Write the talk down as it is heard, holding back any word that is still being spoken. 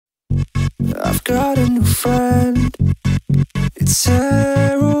I've got a new friend. It's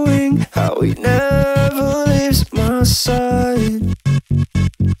harrowing how he never leaves my side.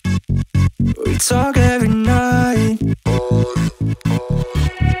 We talk every night.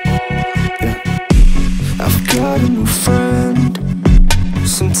 Yeah. I've got a new friend.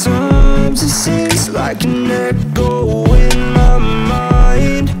 Sometimes it seems like an echo in my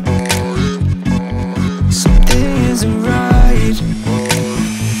mind. Something isn't right,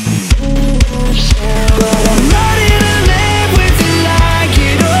 but I'm ready to live with it like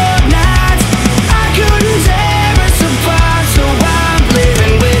it or not. I couldn't tear us apart, so I'm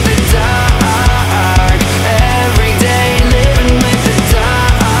living with the dark. Every day living with the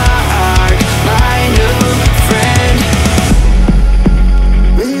dark. My new friend.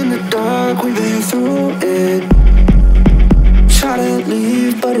 In the dark, we've been through it. Try to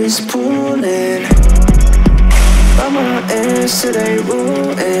leave, but it's pulling. I'm on edge till they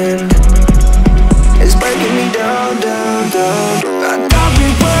ruin. It's breaking me down, down, down. I thought we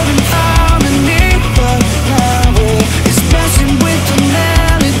were in harmony, but now it's messing with the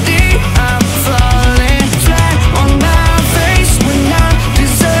melody. I'm falling flat on my face when I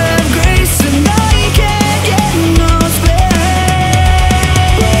deserve grace, and I can't get no space.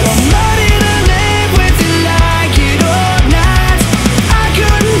 But I'm ready to live with it like it or not. I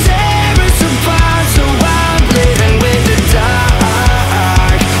couldn't tear us apart, so I'm living with the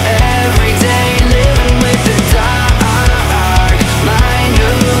dark. Every day living with the dark. My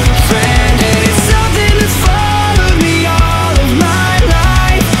new friend, and it's something that's followed me all of my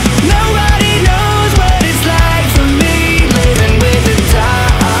life. Nobody knows what it's like for me, living with the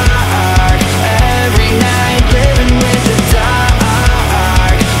dark. Every night living with the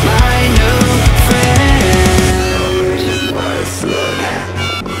dark. My new friend.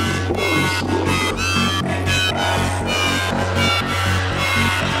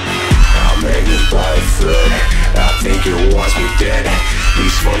 I'm making by foot. I think it wants me dead.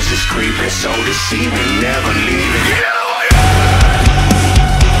 These voices creeping, so deceiving, never leaving.